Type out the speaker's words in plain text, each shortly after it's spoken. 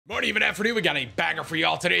Morning, even afternoon. We got a banger for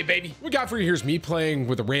y'all today, baby. What we got for you here's me playing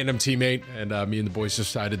with a random teammate, and me and the boys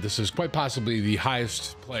decided this is quite possibly the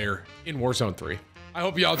highest player in Warzone 3. I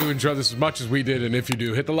hope y'all do enjoy this as much as we did, and if you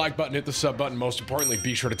do, hit the like button, hit the sub button. Most importantly,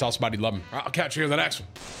 be sure to tell somebody you love them. I'll catch you in the next one.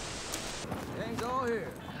 Gang's all here.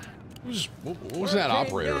 What was that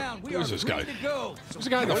operator? Who is this guy? Who's the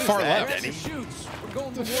guy on the far left? We're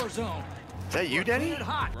going to Warzone. Is that you, Denny?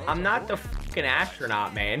 I'm not the fucking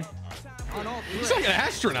astronaut, man. He's like an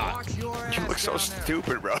astronaut. You look so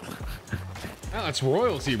stupid, bro. Oh, that's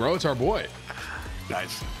royalty, bro. It's our boy.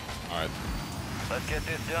 Nice. All right. Let's get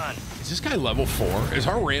this done. Is this guy level 4? Is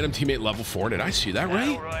our random teammate level 4? Did I see that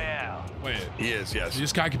right? Royale. Wait. He is, yes.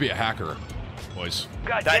 This guy could be a hacker, boys.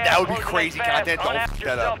 That would be crazy content. Don't fuck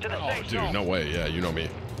that up. Oh, dude, no way. Yeah, you know me.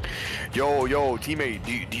 Yo, teammate,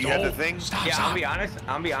 do you have the thing? Stop, Yeah, stop.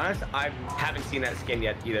 I'll be honest. I haven't seen that skin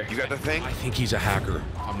yet either. You got the thing? I think he's a hacker.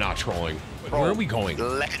 I'm not trolling. But Bro, where are we going?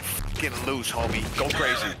 Let it fucking loose, homie. Go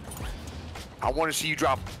crazy. I want to see you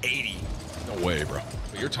drop 80. No way, bro.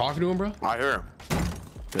 But you're talking to him, bro? I hear him.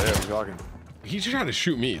 Yeah, we're talking. He's trying to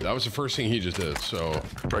shoot me. That was the first thing he just did, so...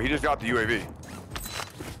 Bro, he just got the UAV.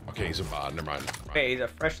 Okay, he's a bot. Never mind. Hey, he's a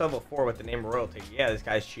fresh level 4 with the name royalty. Yeah, this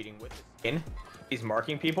guy's cheating with his skin. He's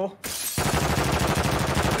marking people.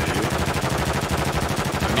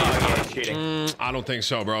 Oh yeah, he's cheating. I don't think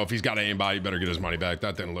so, bro. If he's got an aimbot, he better get his money back.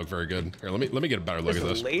 That didn't look very good. Here, let me get a better look at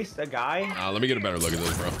this. Laced a guy. Let me get a better look at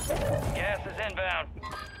this, bro. Gas is inbound.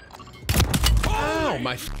 Oh,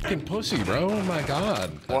 my fucking pussy, bro. Oh my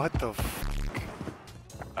god. What the f?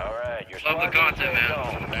 All right, you're Love the content,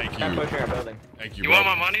 man. Thank I'm you. pushing our building. Thank you, You bro. want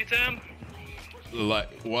my money, Tim?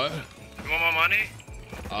 Like, what? You want my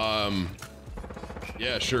money?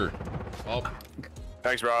 Yeah, sure. Oh,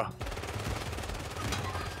 Thanks, bro.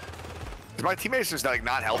 Is my teammates just like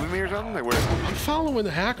not helping me or something? Like, where? I'm following the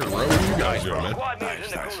hacker, bro. What are you guys doing, man? Squad mates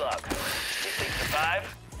in the Nice. gulag. If they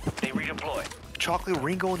survive, they redeploy. Chocolate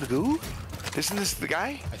Ringo in the goo? Isn't this the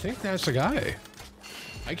guy? I think that's the guy.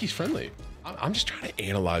 I think he's friendly. I'm just trying to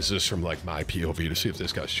analyze this from like my POV to see if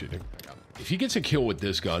this guy's cheating. If he gets a kill with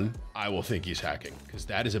this gun, I will think he's hacking because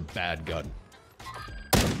that is a bad gun.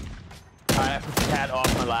 I put the cat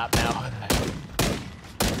off my lap now.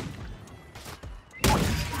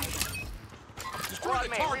 Squad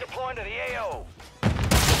mate redeploying to the AO.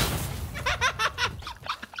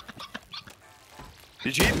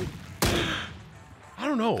 You cheating? I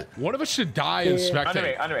don't know. One of us should die and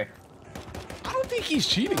spectate. Under me. I don't think he's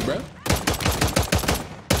cheating, bro.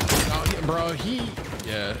 Bro,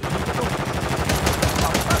 yeah.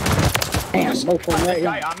 This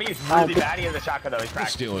guy on me is really bad. He has a shotgun though. He's He's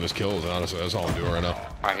cracked. stealing his kills, honestly. That's all I'm doing right now.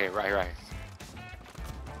 Right here, right here.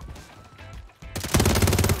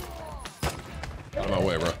 Out of my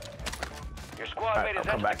way, bro. Your squad mate is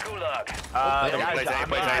come in the back. gulag. The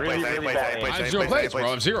guy's really bad. I have 0 plates, bro. I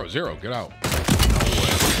have 0, 0. Get out.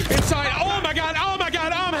 Inside. Oh my god. Oh my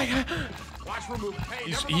god. Oh my god.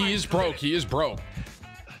 He is broke. He is broke.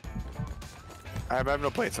 I have no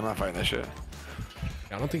plates. I'm not fighting that shit.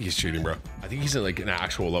 I don't think he's cheating, bro. I think he's in like an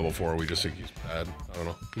actual level 4. We just think he's bad. I don't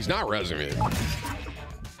know. He's not resing me.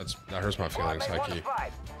 That hurts my feelings, high key.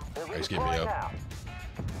 He's getting me up.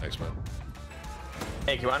 Thanks, man.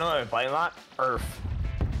 Hey, you wanna know what I'm playing a lot? Earth.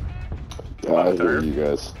 Yeah, I hear you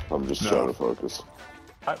guys. I'm just trying to focus.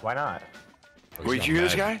 Why not? Oh, he's Wait, got you hear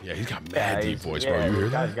this mad- guy? Yeah, he's got mad deep he's- voice, yeah, bro. You hear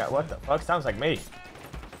this that? guy's got what the fuck? Sounds like me.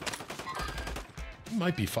 He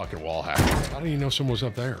might be fucking wall hacking. How do you know someone was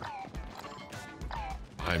up there?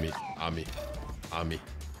 Behind me. On me. On me.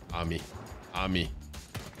 On me. On me.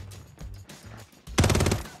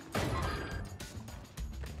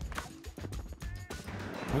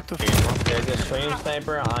 What the f? There's a stream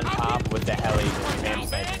sniper on top with the heli just spam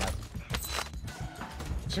sniping us.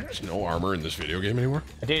 Is there just no armor in this video game anymore?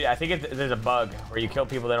 Dude, I think there's a bug where you kill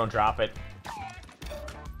people, they don't drop it.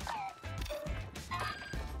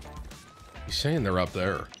 He's saying they're up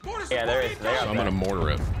there. Yeah, there is. They're So up I'm there. gonna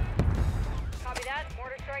mortar it. Copy that.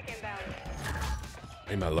 Mortar strike inbound.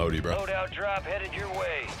 Hey, my loadie, bro. Loadout drop headed your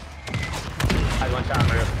way. I had one shot on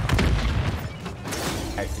roof.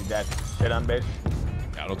 Actually dead. Good on base.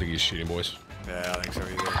 Yeah, I don't think he's cheating, boys. Yeah, I think so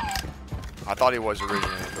either. I thought he was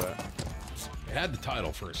originally, but It had the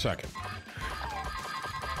title for a second.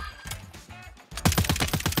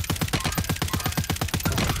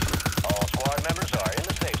 All squad members are in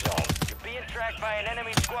the safe zone. You're being tracked by an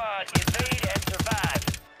enemy squad. Evade and survive.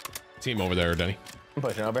 Team over there, Denny. I'm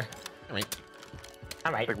pushing over. All right.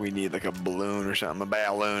 All I right. think we need like a balloon or something, a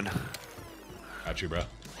balloon. Got you, bro.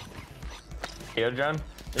 Hero drone?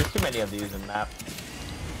 There's too many of these in the map.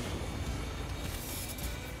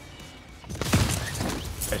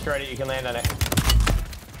 Destroyed it, you can land on it.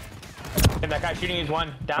 And that guy shooting is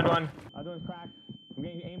one. Down one. Other one's cracked. I'm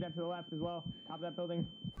getting aimed at to the left as well. Top of that building.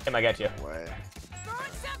 Tim, I get you. Way.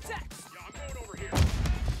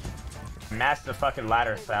 Massive fucking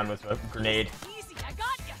ladder sound with a grenade. Easy, I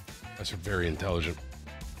got ya. That's very intelligent.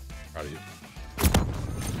 Proud of you.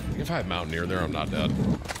 If I had Mountaineer there, I'm not dead.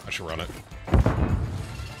 I should run it.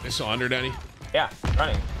 They still under, Danny? Yeah,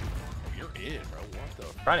 running. You're in, bro. What the?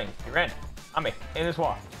 Running. You're in. On me. In this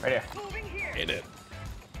wall. Right here. Moving here. In it.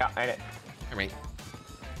 Yeah, in it. I mean,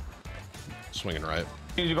 swinging right.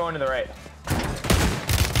 You go into the right.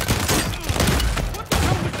 What the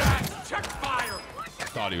hell was that? Check fire. I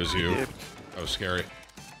thought he was you. That was scary.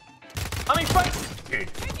 I mean, fight!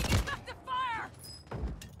 Dude. Taking effective fire.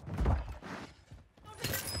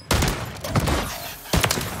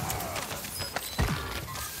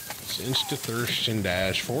 Cinch to thirst and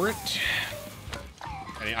dash for it.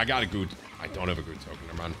 I got a good. I don't have a good token.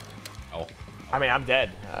 Never mind. L. I mean, I'm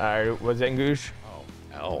dead. Was it Ngoosh? Oh,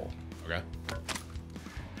 L. Okay.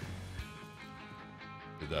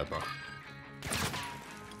 Did that, bro.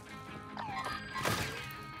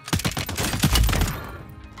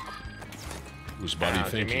 Whose buddy Nah,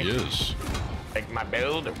 think he Jimmy. is? Like my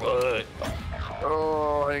build or what?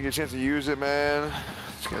 Oh, I didn't get a chance to use it, man.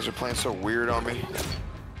 These guys are playing so weird on me.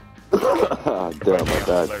 Damn, my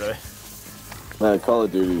bad. Literally. Man, Call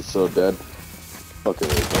of Duty is so dead. Fucking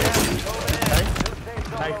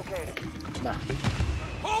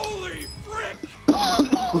Holy frick!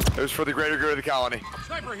 It was for the greater good of the colony.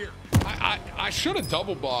 Sniper here. I should have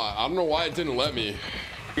double bought. I don't know why it didn't let me.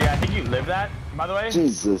 Yeah, I think you live that, by the way.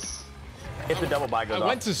 Jesus. If the double buy goes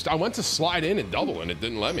off. I went to slide in and double and it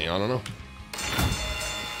didn't let me. I don't know.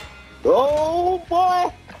 Oh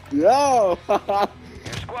boy! Yo! Your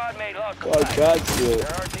squad mate lost the Oh, fight. that's Their it.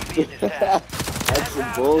 RTB is tapped. That's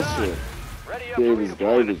some bullshit. Ready up for Game is redeployment.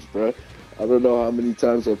 garbage, bro. I don't know how many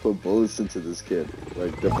times I put bullets into this kid.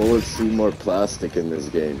 Like, the bullets seem more plastic in this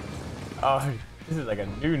game. Oh, this is like a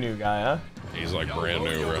new guy, huh? He's like brand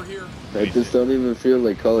new, bro. Over here. I just don't even feel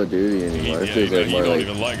like Call of Duty anymore. It Yeah, feels like you more don't like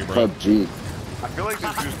even like it, bro. PUBG. I feel like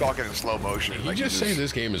this dude's talking in slow motion. You Like just say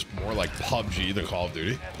this game is more like PUBG than Call of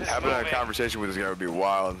Duty. having a conversation with this guy would be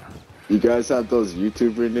wild. You guys have those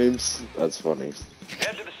YouTuber names? That's funny.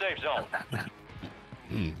 Head to the safe zone.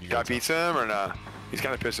 You Got pizza him or not? He's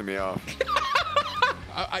kind of pissing me off.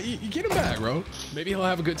 you get him back, bro. Maybe he'll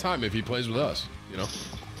have a good time if he plays with us. You know.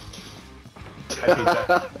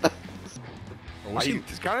 Or what's he,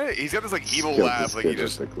 He's got this like evil Skip laugh, this like he kid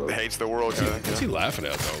just with the glove. hates the world. Kind what's he laughing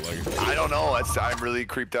at though? Like, I don't know. I'm really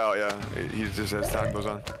creeped out. Yeah, he's just as time goes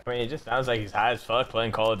on. I mean, it just sounds like he's high as fuck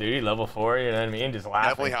playing Call of Duty level 4, you know what I mean? Just laughing.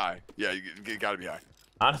 Definitely high. Yeah, you gotta be high.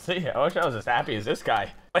 Honestly, I wish I was as happy as this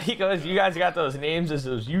guy. But he goes, you guys got those names as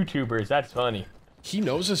those YouTubers. That's funny. he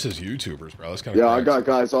knows us as YouTubers, bro. That's kind of Yeah, I got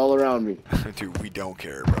guys all around me. Dude, we don't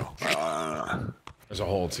care, bro. There's a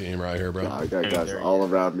whole team right here, bro. I got guys all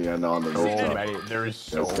around me and on the So rooftop. many. There is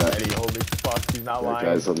so That's that. many. Holy fuck, he's not Got lying.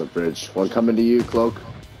 guys on the bridge. One coming to you, Cloak.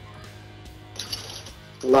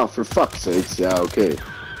 No, for fuck's sakes. Yeah, okay.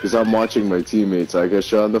 Because I'm watching my teammates. I get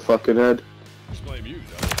shot in the fucking head. Just blame you,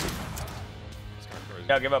 though. That's kind of crazy.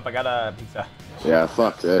 Yeah, give up. I got a pizza. Yeah,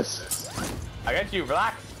 fuck this. I got you.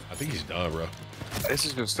 Relax. I think he's done, bro. This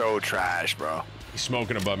is just so trash, bro. He's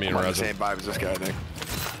smoking above me in I'm on the resin. same vibe as this guy, I think.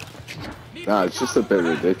 Nah, it's just a bit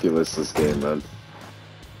ridiculous, this game, man.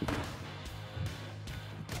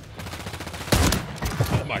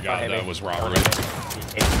 Oh my god, that was robbery.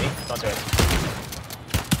 It's me. Don't do it.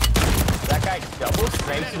 That guy double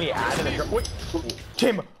snipes me out of the truck. Wait,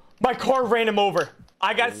 Tim, my car ran him over.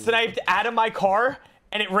 I got sniped out of my car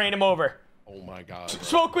and it ran him over. Oh my god.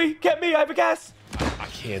 Smoke me, get me, I have a gas. I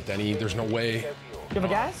can't, Denny. There's no way. You have a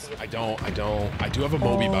gas? I don't. I do have a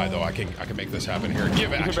Moby buy though. I can make this happen here.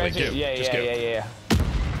 Give it, actually. Give. Yeah, Just give. yeah.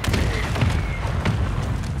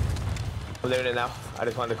 I'm doing it now. I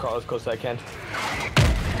just wanted to crawl as close as I can.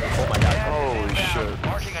 Oh my god. Holy shit.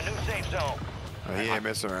 Marking a new safe zone. He ain't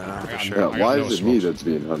missing right now, for sure. Yeah, I got why no is it me smokes. that's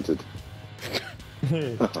being hunted?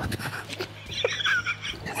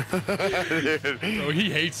 Bro, he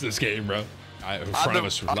hates this game, bro. In front of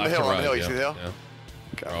us, on the left hill, to on right. the hill, you yeah, see the hill? yeah.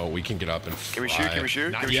 Bro, we can get up and Can we fly. shoot? Can we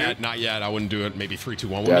shoot? Not Can we yet. shoot? Not yet. I wouldn't do it. Maybe 3, 2,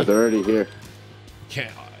 1. Yeah, they're already here.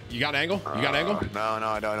 Can't. You got angle? You got angle? No,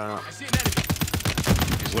 I don't. I see an enemy.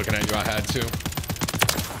 He's looking at you. I had to. I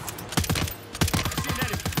see an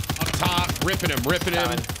enemy. Up top, ripping him.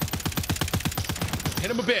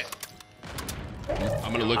 Hit him a bit.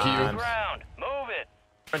 I'm gonna look at Ground. Move it.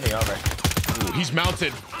 Running over. you. Ooh, he's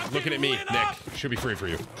mounted. Looking at me, Nick. Should be free for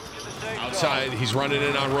you. Outside, he's running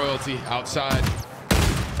in on royalty. Outside.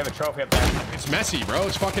 I have a trophy up there. It's messy, bro.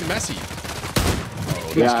 It's fucking messy. Oh,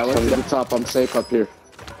 Yeah, I went to the top. I'm safe up here.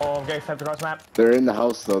 Oh, I'm getting stepped across the map. They're in the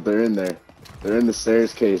house though. They're in there. They're in the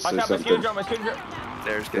staircase Watch or out, mosquito something. drone, mosquito drone.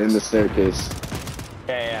 There's They're in the staircase.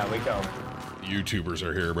 Yeah, we go. YouTubers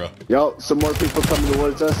are here, bro. Yo, some more people coming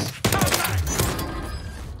towards us.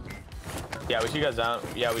 Yeah, we should go down.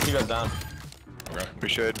 Yeah, we should go down. Okay. We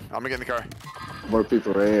should. I'm gonna get in the car. More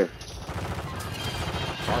people right here.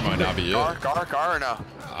 Car might not be it. Car or no?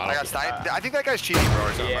 I got sniped. I think that guy's cheating, bro.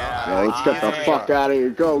 Or something. Yeah. Yo, let's get the fuck out of here.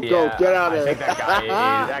 Go, go, get out of I here. think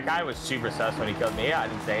that guy was super sus when he killed me. I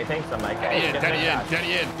didn't say anything, so I'm like, hey, Daddy in.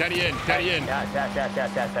 Yes,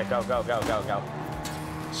 go.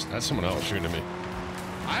 That's someone else shooting at me.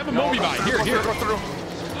 I have a Moby buy. Here. Go through.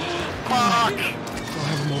 Fuck. I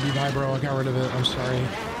have a Moby buy, bro. I got rid of it. I'm sorry.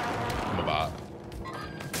 I'm a bot.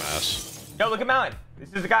 Mess. Yo, look at Mountain.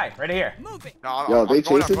 This is the guy right here. Moving. No, Yo, they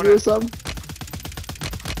chasing you or something?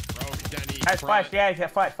 Bro, Denny. Nice flash. Yeah,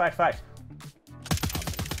 flash.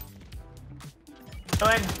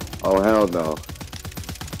 Come in. Oh, hell no.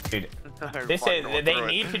 Dude, they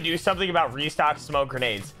need to do something about restock smoke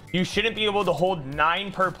grenades. You shouldn't be able to hold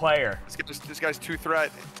 9 per player. This guy's 2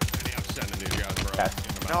 threat. I'm sending these guys, bro. Yes.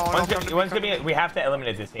 One's gonna be. We have to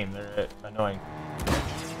eliminate this team. They're annoying.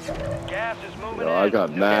 Gas is moving Yo, I in.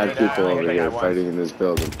 got mad people over I here got one. fighting in this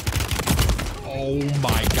building. Oh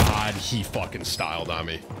my god, he fucking styled on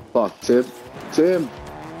me. Fuck, Tim.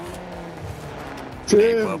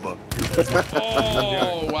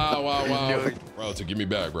 Oh, wow. Bro, so give me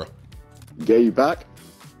back, bro. Get you back?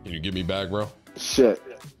 Can you give me back, bro? Shit.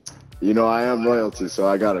 You know I am royalty, so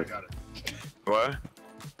I got it. What?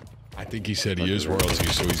 I think he said he is royalty,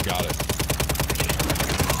 so he's got it.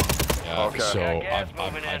 Yeah, Okay. so Yeah, gas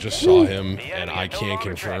moving I in. just saw him, The and enemy I is no can't longer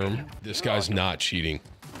confirm. tracking. This guy's not cheating.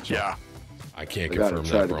 So Yeah. I can't I gotta confirm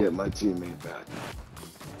try that, to bro. get my teammate back.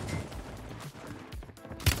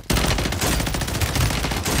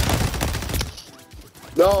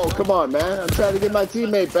 No, come on, man. I'm trying to get my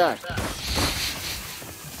teammate back.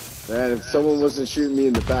 Man, if someone wasn't shooting me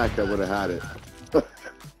in the back, I would have had it.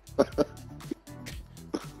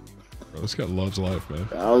 Bro, this guy loves life, man.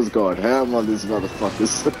 I was going ham on these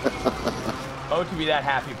motherfuckers. Oh, to be that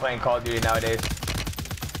happy playing Call of Duty nowadays.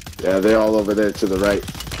 Yeah, they're all over there to the right.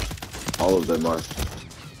 All of them are.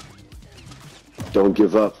 Don't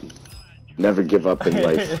give up. Never give up in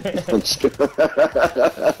life. I'm just kidding.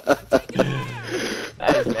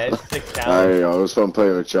 That is 6 down. Alright, yo, it was fun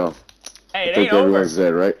playing with y'all. Hey, I it think ain't over. everyone's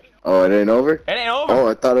dead, right? Oh, it ain't over? It ain't over. Oh,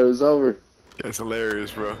 I thought it was over. That's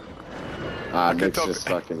hilarious, bro. Ah, Okay, Nick's tell just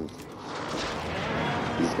me. fucking...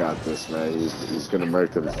 He's got this, man. He's gonna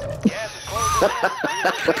murk him. Gas is closing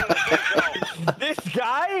in. This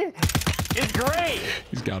guy is great.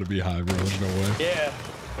 He's got to be high, bro. There's no way. Yeah.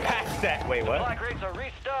 Pack that. Wait, what? Black rates are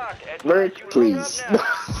restocked. Advise Murk, you load please. up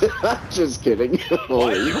now. Just kidding.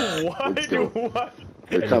 Holy, let's go. What?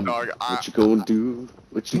 They're coming. Dog, What you gonna do?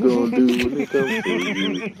 What you gonna do when they come for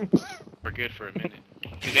you? We're good for a minute.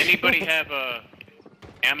 Does anybody have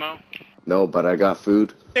ammo? No, but I got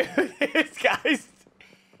food. This guy's...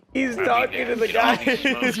 He's talking to the guy. Did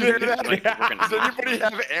you hear that? Does anybody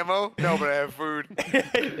have ammo? No, but I have food.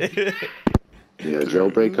 Yeah,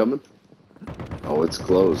 jailbreak coming? Oh, it's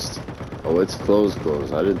closed. Oh, it's closed.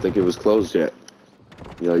 I didn't think it was closed yet.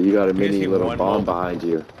 You know, you got a mini see little one bomb mobile. behind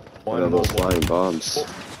you. One One of those mobile. flying bombs.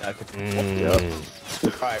 Yep.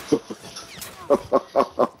 Alright.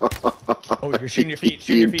 Oh, you're shooting your feet.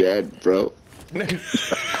 Shoot your You feet. dead, bro. You're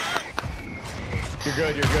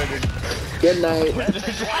good. You're good. Good night. Okay.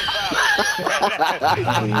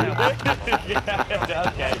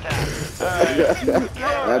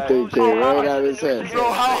 That thing came right out of his head.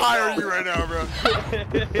 Bro, how high are you right now, bro?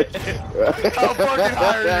 How fucking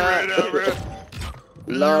high are you right now, bro?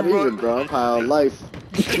 Not even, bro. I'm high on life.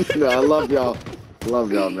 No, I love y'all.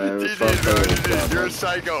 Love y'all, man. It was fun playing with y'all, You're a man.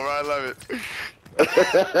 psycho, bro. I love it.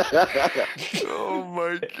 Oh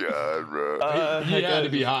my god, bro. He had to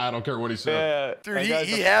be high. I don't care what he said. Dude,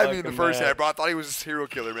 he had me in the first half, bro. I thought he was a serial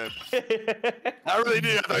killer, man. I really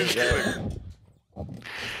did. I thought he was killing.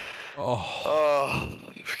 Oh,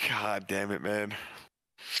 god damn it, man.